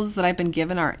tools that I've been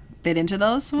given are fit into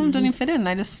those, some of them don't even fit in.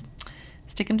 I just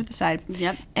stick them to the side.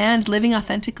 Yep. And living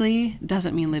authentically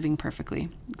doesn't mean living perfectly.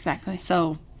 Exactly.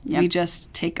 So we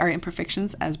just take our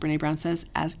imperfections, as Brene Brown says,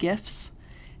 as gifts.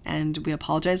 And we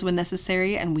apologize when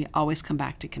necessary, and we always come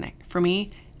back to connect. For me,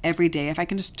 every day, if I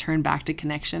can just turn back to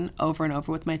connection over and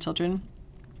over with my children,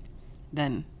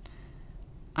 then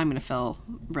I'm going to feel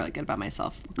really good about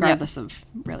myself, regardless of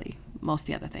really most of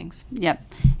the other things.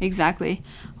 Yep, exactly.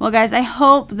 Well, guys, I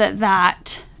hope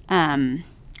that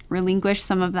relinquish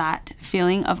some of that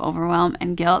feeling of overwhelm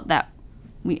and guilt that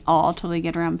we all totally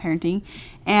get around parenting.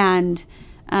 And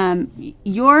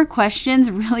your questions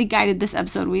really guided this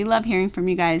episode. We love hearing from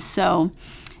you guys. So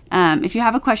if you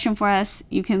have a question for us,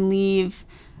 you can leave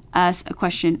us a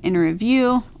question in a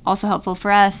review Also helpful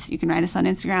for us. You can write us on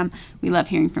Instagram. We love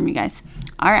hearing from you guys.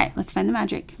 All right, let's find the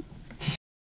magic.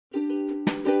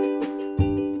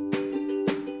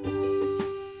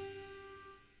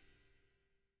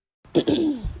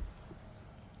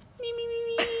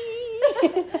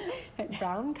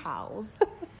 Brown cows.